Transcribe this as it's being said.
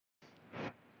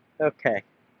Okay,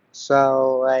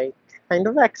 so I kind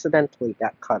of accidentally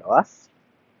got cut off.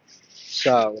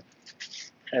 So,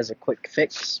 as a quick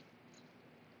fix,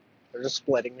 we're just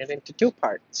splitting it into two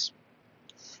parts.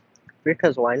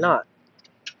 Because why not?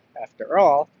 After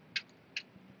all,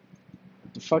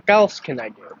 what the fuck else can I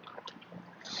do?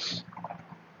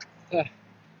 Ugh,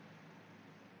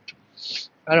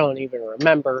 I don't even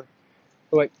remember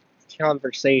what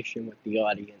conversation with the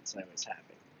audience I was having.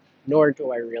 Nor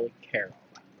do I really care all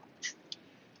that much.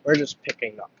 We're just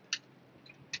picking up.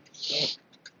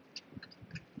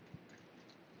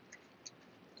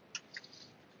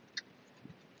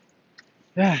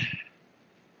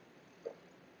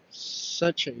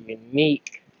 Such a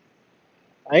unique.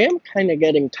 I am kind of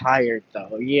getting tired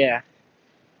though, yeah.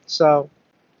 So,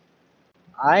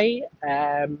 I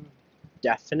am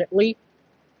definitely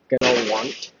gonna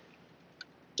want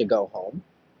to go home.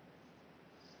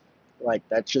 Like,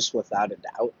 that's just without a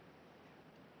doubt.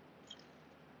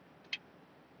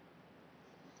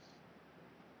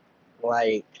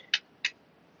 Like,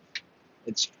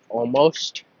 it's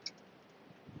almost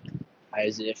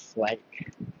as if,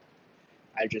 like,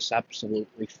 I just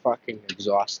absolutely fucking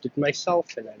exhausted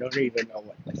myself and I don't even know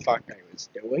what the fuck I was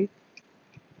doing.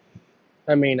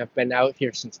 I mean, I've been out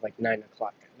here since like 9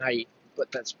 o'clock at night,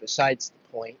 but that's besides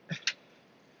the point.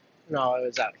 No, I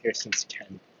was out here since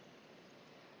 10.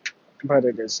 But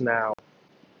it is now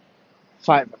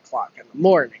 5 o'clock in the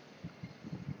morning.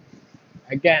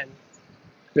 Again,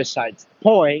 besides the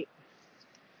point,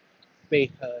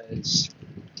 because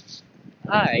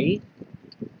I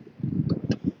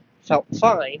felt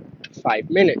fine 5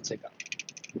 minutes ago.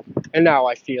 And now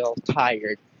I feel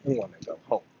tired and want to go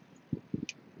home.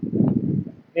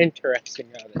 Interesting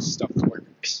how this stuff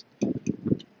works.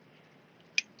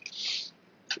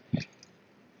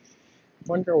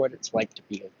 Wonder what it's like to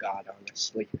be a god,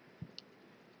 honestly.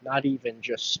 Not even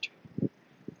just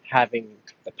having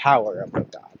the power of a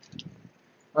god.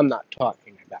 I'm not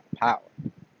talking about power.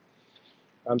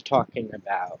 I'm talking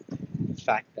about the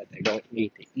fact that they don't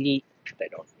need to eat, they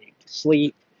don't need to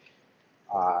sleep,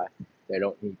 they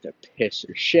don't need to piss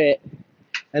or shit,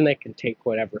 and they can take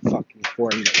whatever fucking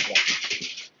form they want.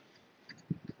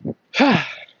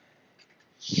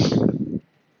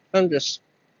 I'm just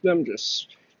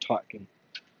talking.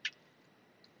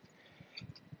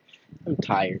 I'm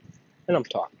tired, and I'm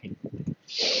talking.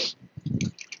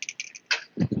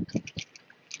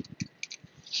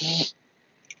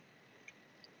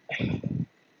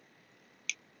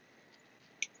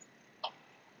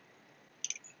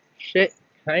 Shit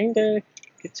kinda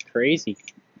gets crazy,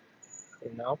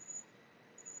 you know?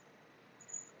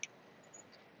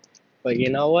 But you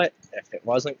know what? If it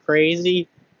wasn't crazy,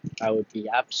 I would be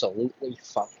absolutely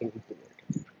fucking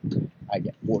bored. I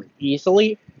get bored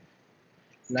easily,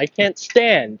 and I can't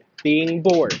stand being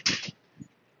bored.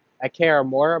 I care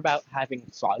more about having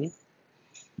fun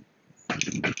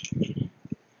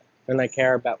than I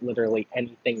care about literally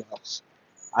anything else.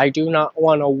 I do not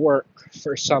want to work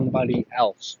for somebody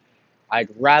else. I'd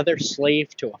rather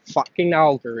slave to a fucking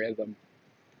algorithm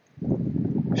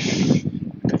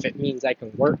if it means I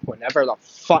can work whenever the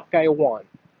fuck I want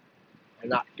and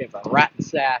not give a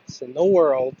rat's ass in the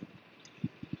world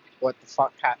what the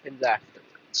fuck happens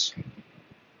afterwards.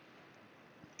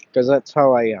 Because that's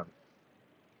how I am.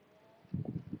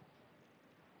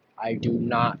 I do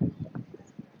not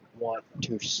want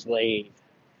to slave.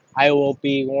 I will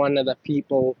be one of the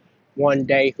people one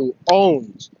day who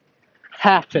owns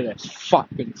half of this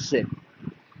fucking city.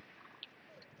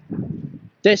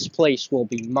 This place will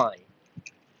be mine.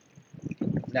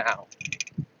 Now,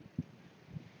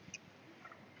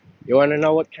 you want to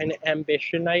know what kind of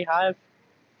ambition I have?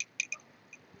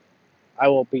 I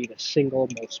will be the single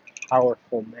most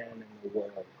powerful man in the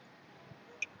world.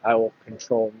 I will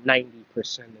control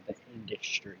 90% of the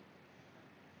industry.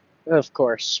 Of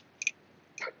course,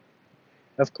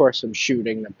 I'm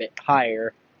shooting a bit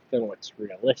higher than what's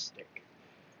realistic.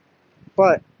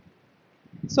 But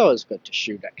it's always good to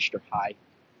shoot extra high.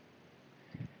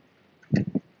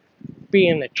 Be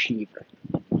an achiever.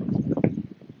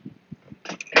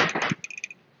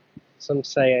 Some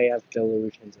say I have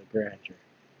delusions of grandeur.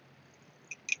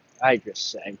 I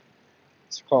just say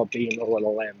it's called being a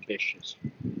little ambitious.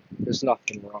 There's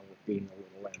nothing wrong with being a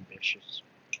little ambitious.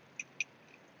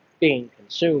 Being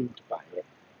consumed by it.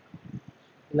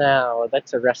 Now,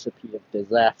 that's a recipe of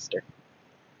disaster.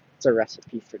 It's a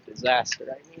recipe for disaster,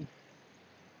 I mean.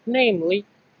 Namely,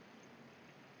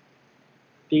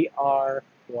 the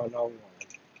R101.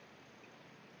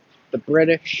 The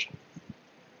British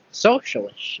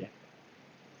socialist ship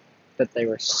that they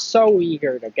were so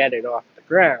eager to get it off the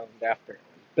ground after it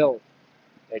was built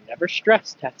They never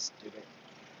stress tested it.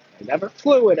 They never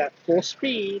flew it at full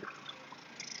speed.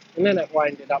 And then it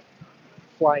winded up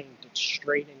flying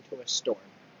straight into a storm.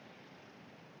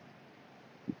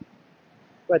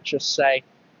 Let's just say,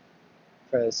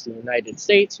 because the United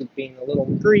States was being a little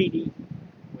greedy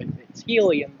with its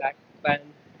helium back then,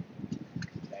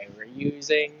 they were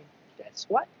using, guess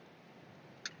what?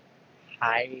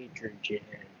 Hydrogen.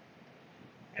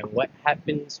 And what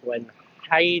happens when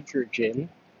hydrogen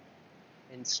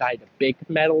inside a big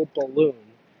metal balloon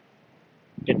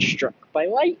gets struck by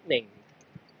lightning?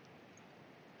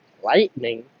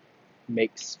 Lightning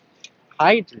makes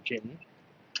hydrogen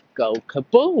go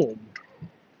kaboom.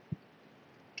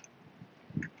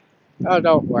 Oh,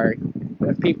 don't worry.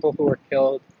 The people who were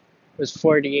killed was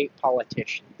 48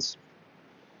 politicians.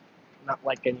 Not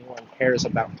like anyone cares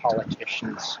about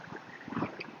politicians.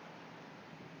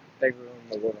 They ruin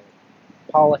the world.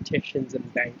 Politicians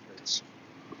and bankers.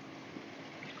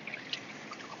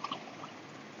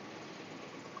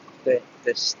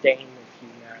 The stain of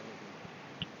humanity.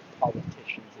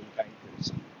 Politicians and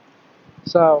bankers.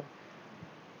 So,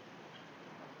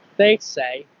 they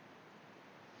say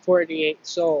 48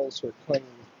 souls were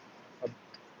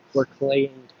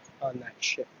claimed on that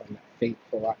ship on that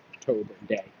fateful October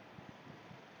day.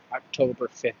 October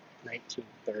 5th,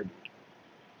 1930.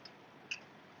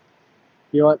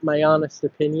 You want my honest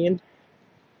opinion?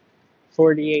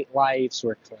 48 lives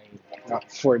were claimed,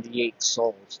 not 48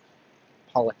 souls.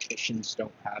 Politicians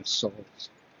don't have souls.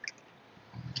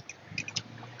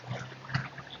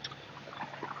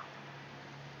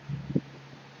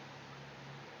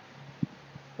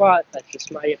 But that's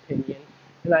just my opinion,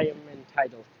 and I am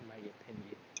entitled to my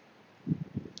opinion.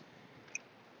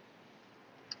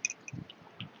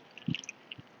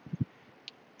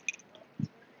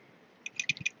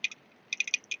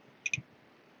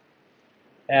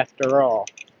 After all,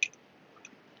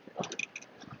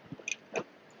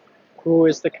 who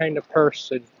is the kind of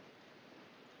person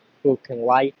who can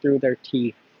lie through their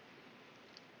teeth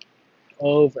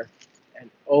over and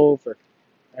over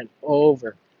and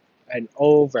over and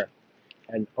over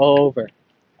and over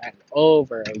and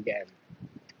over again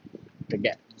to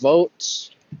get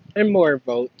votes and more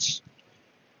votes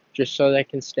just so they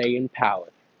can stay in power,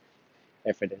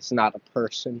 if it is not a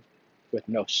person with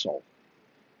no soul?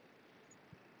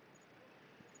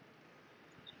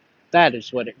 That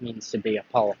is what it means to be a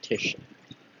politician.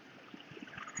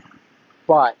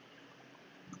 But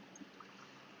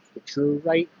the true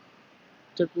right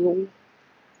to rule,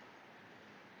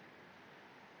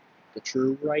 the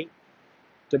true right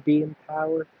to be in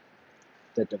power,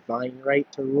 the divine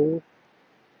right to rule,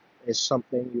 is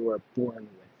something you are born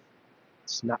with.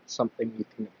 It's not something you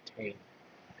can obtain.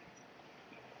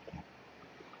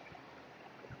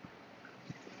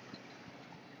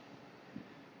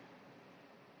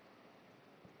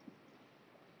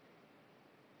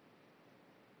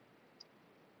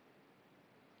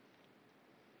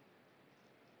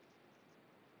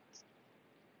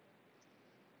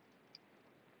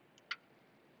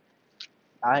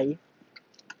 I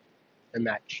am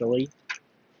actually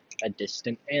a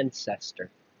distant ancestor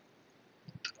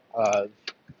of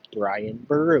Brian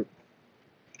Boru,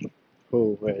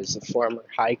 who was the former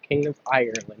High King of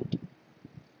Ireland,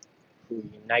 who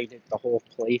united the whole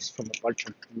place from a bunch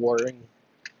of warring,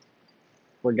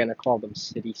 we're going to call them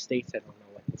city-states, I don't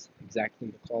know what exactly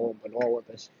to call them, but all of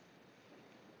us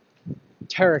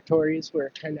territories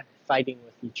were kind of fighting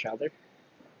with each other.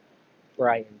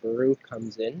 Brian Boru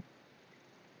comes in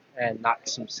and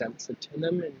knocks some sense into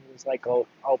them, and was like, oh,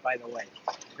 by the way,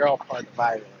 you're all part of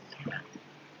Ireland.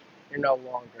 You're no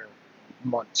longer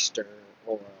Munster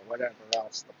or whatever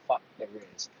else the fuck there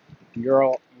is. You're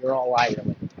all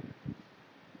Ireland.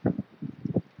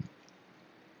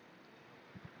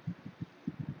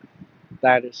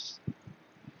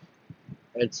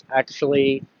 It's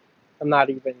actually, I'm not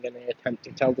even going to attempt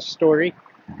to tell the story,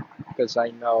 because I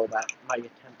know that my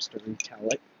attempts to retell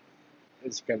it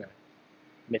is going to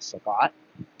miss a lot.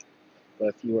 But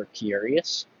if you are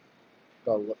curious,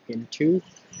 go look into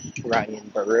Brian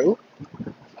Boru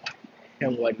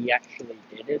and what he actually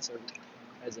did as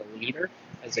a leader,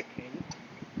 as a king.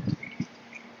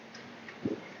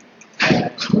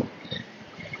 And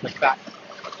the fact,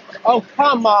 oh,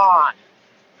 come on!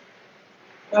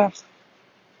 Ugh,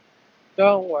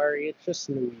 don't worry, it's just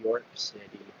New York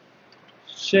City.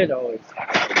 Shit always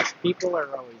happens. People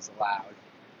are always loud.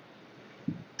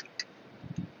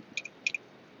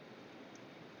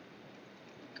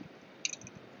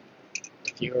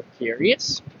 If you're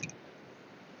curious,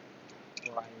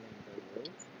 Brian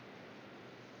Boru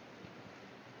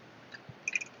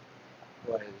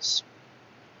was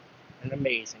an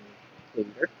amazing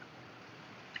leader.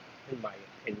 in my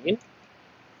opinion.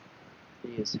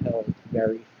 He is held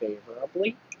very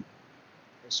favorably,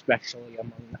 especially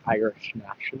among the Irish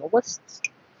nationalists.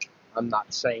 I'm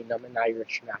not saying I'm an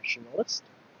Irish nationalist,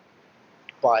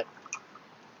 but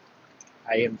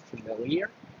I am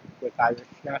familiar with Irish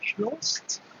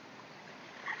nationalists,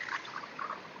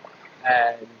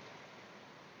 and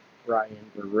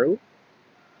Ryan Baru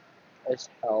is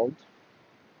held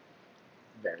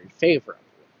very favorably.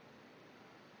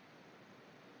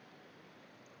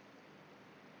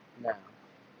 Now,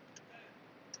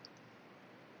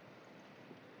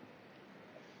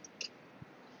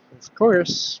 of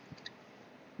course,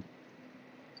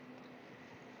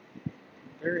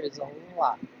 there is a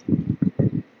lot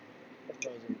that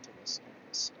goes into this kind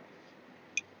of stuff.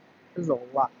 There's a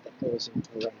lot that goes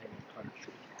into running a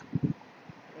country.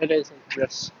 It isn't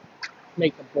just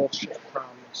make a bullshit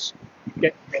promise,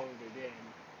 get voted in,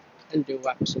 and do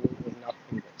absolutely nothing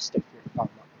but stick your thumb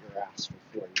up your ass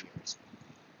for 4 years.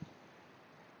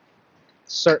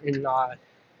 Certain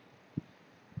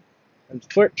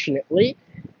unfortunately,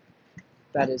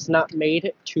 that has not made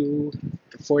it to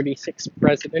the 46th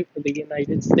President of the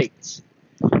United States.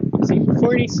 Is he the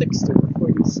 46th or the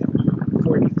 47th?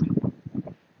 45th?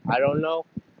 I don't know,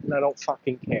 and I don't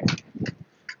fucking care.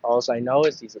 All I know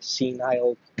is he's a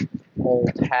senile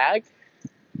old hag,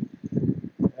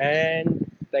 and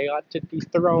they ought to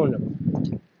dethrone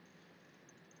him.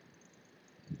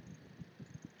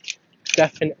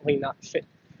 Definitely not fit.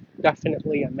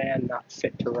 Definitely a man not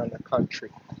fit to run a country.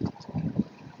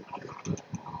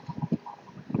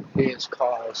 He has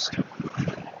caused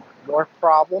more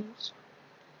problems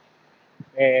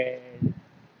in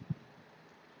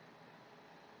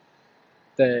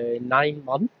the 9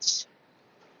 months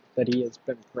that he has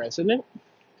been president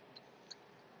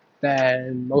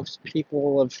than most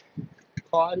people have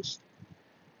caused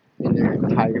in their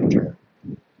entire term.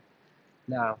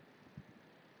 Now,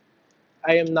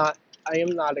 I am not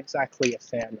exactly a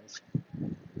fan of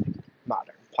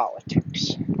modern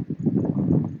politics.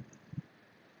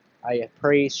 I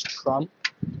praise Trump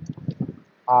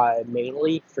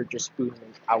mainly for just being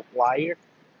an outlier,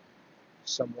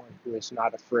 someone who is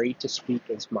not afraid to speak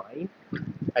his mind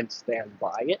and stand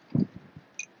by it.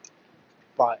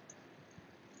 But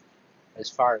as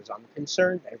far as I'm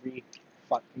concerned, every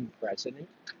fucking president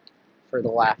for the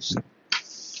last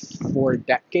 4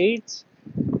 decades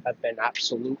have been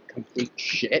absolute complete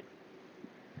shit.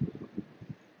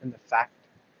 And the fact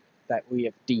that we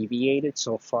have deviated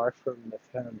so far from the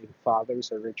founding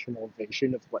fathers' original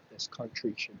vision of what this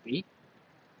country should be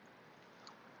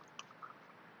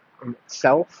in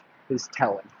itself is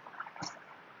telling.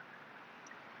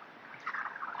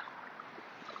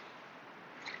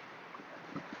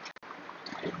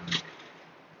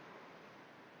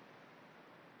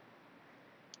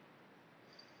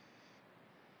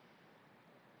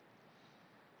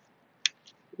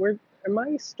 Am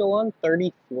I still on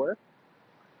 34?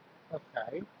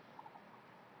 Okay.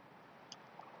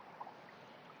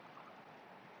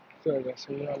 So I guess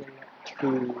I'm running up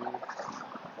to...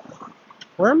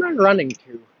 Where am I running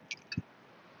to?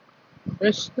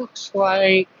 This looks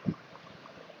like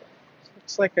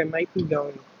I might be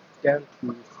going down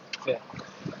to 5th.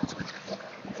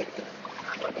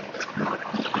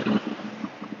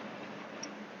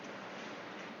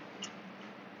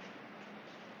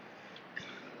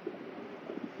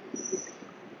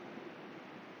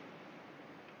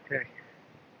 Okay.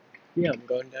 Yeah, I'm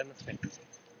going down to 5th.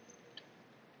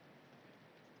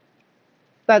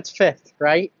 That's 5th,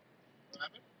 right?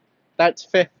 That's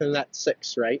 5th and that's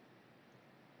 6th, right?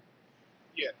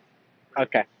 Yeah.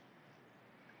 Okay.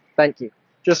 Thank you.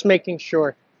 Just making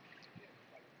sure.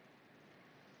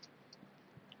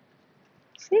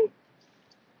 See?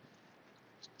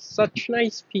 Such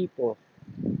nice people.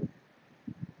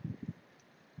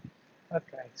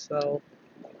 Okay, so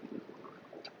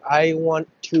I want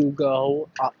to go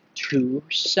up to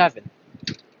 7.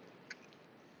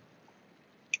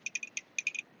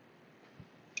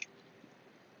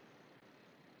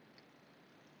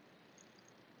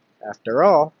 After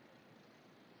all,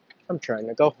 I'm trying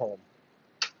to go home.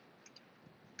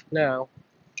 Now,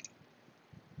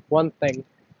 one thing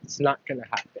that's not gonna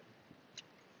happen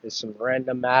is some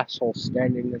random asshole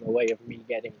standing in the way of me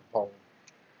getting home.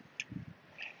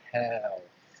 Hell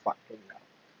fucking no.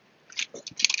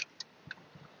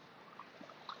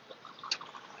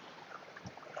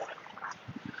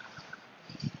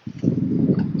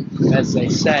 As they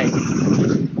say,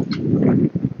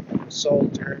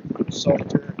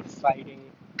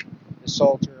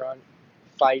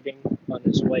 fighting on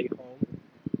his way home,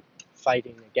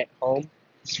 fighting to get home,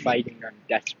 is fighting on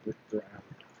desperate ground.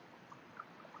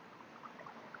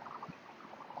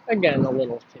 Again, a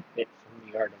little tidbit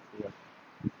from the Art of War.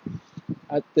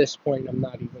 At this point, I'm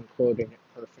not even quoting it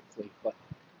perfectly, but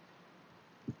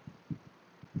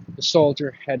the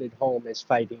soldier headed home is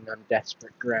fighting on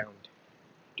desperate ground.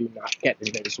 Do not get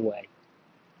in his way,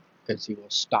 because he will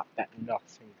stop at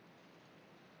nothing.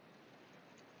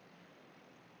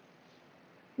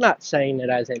 Not saying it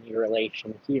has any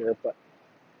relation here, but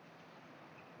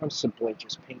I'm simply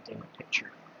just painting a picture.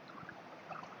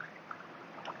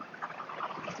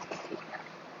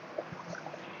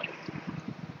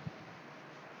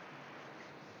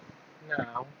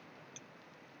 Now,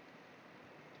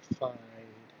 find.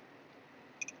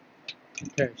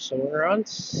 Okay, so we're on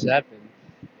 7.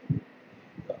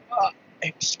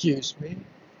 Excuse me.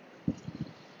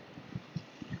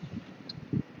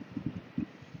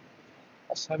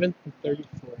 Seventh and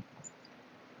 34.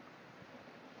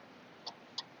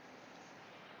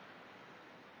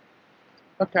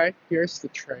 Okay, here's the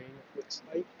train, it looks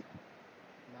like.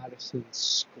 Madison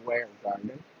Square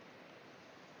Garden.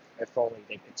 If only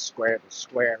they could square the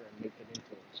square and make it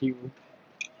into a cube.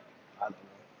 I don't know.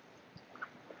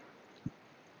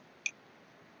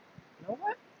 You know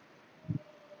what?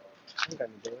 I'm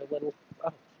gonna do a little.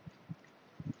 Oh,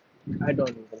 I don't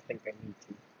even think I need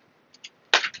to.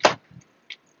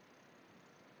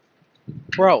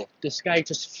 Bro, this guy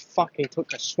just fucking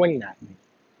took a swing at me.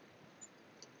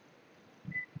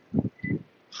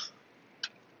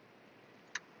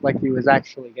 Like he was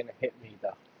actually gonna hit me,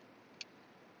 though.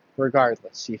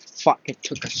 Regardless, he fucking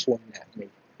took a swing at me.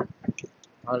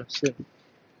 Honestly.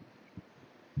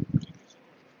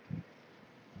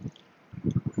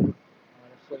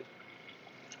 Honestly.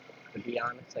 To be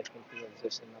honest, I think he was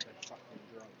just another fucking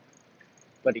drunk.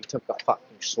 But he took a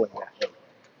fucking swing at me.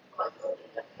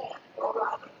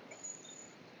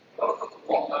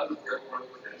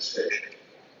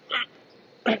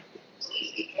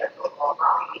 Please be careful while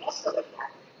riding the escalator.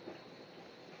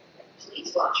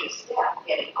 Please watch your step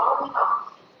getting on and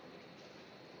off.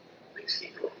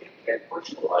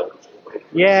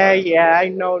 Yeah, I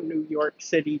know New York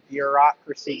City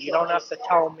bureaucracy. You don't have to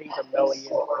tell me the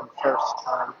millionth and first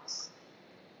time.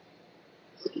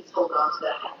 Please hold on to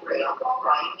the handrail while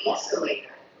riding the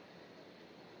escalator.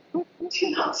 Do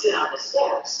not sit on the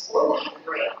steps or the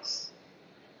handrails.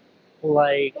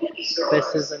 Like,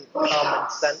 this isn't common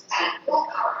sense. And full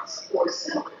carts or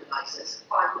similar devices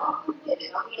are not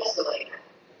permitted on the escalator.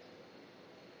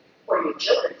 For your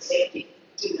children's safety,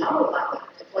 do not allow them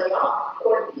to play on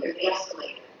or near the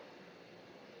escalator.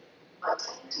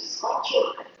 Attend to small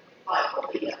children by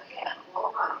holding a hand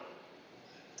while riding.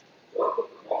 Welcome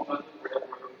to Walnut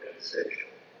Railroad Station.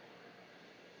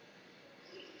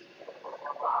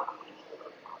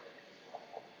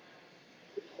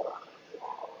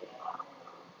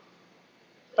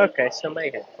 Okay, so my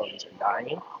headphones are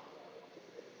dying.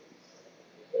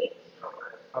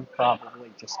 I'm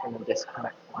probably just gonna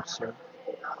disconnect them soon.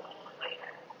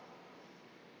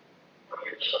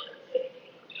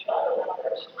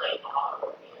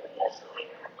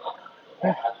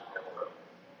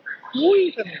 Who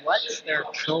even lets their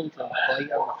children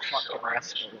play on the fucking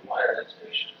escalator?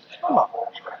 Come on.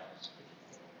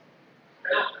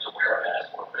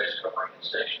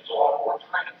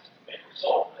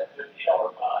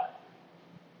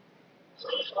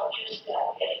 Please watch your step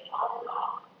getting on and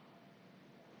off.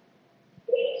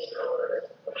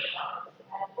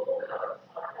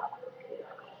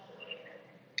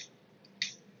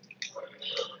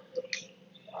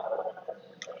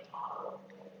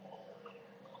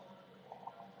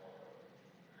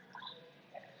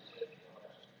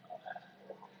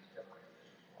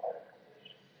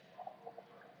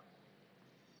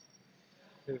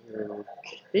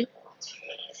 Okay.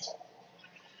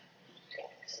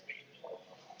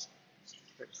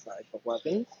 There's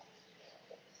 511.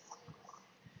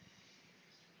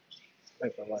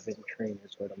 511 train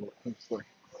is what I'm looking for.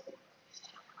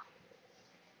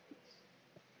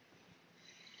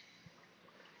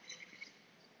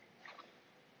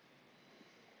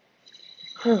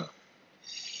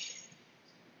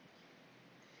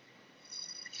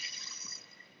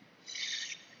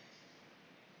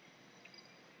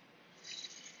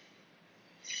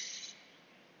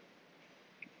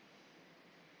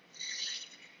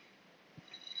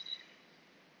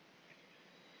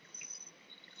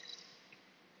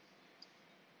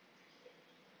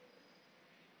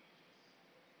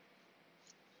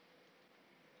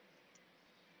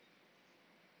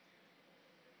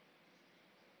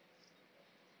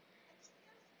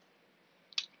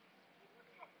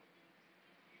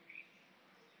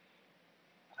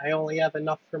 I only have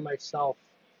enough for myself.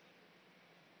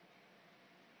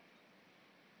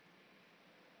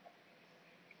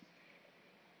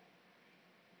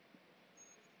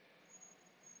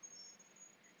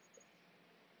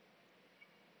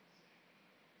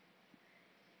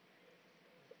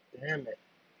 Damn it.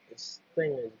 This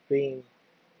thing is being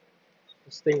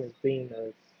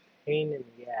a pain in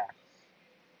the ass.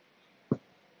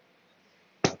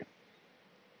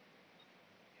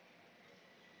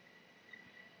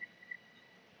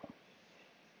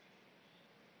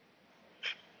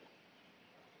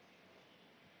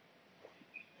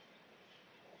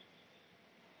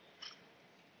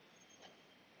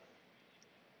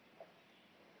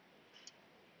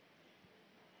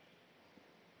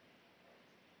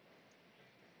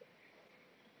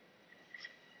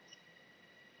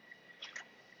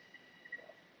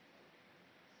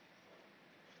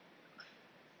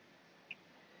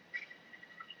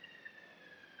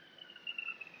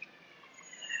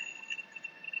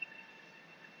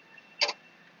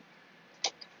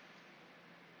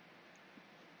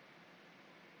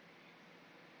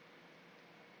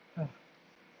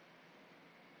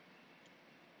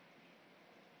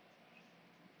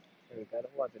 We got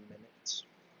 11 minutes.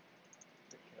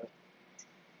 Okay.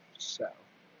 So,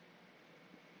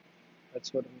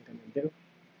 that's what I'm gonna do.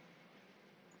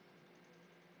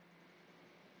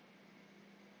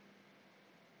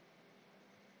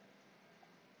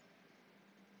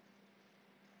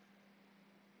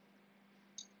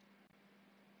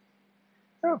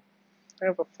 Oh, I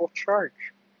have a full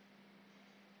charge.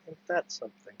 Ain't that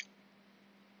something?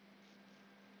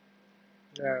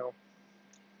 Now,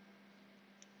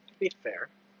 to be fair,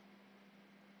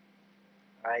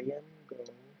 I am going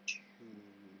to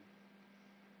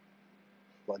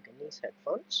plug in these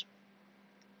headphones,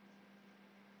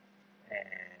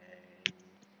 and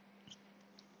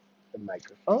the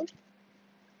microphone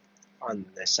on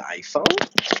this iPhone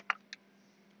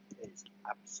is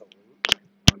absolute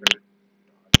utter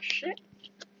dog shit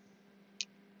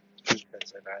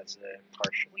because it has a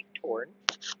partially torn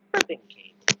ribbon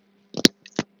cable.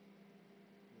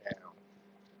 Now,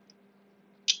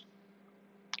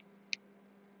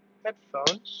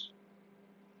 headphones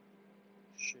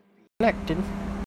should be connected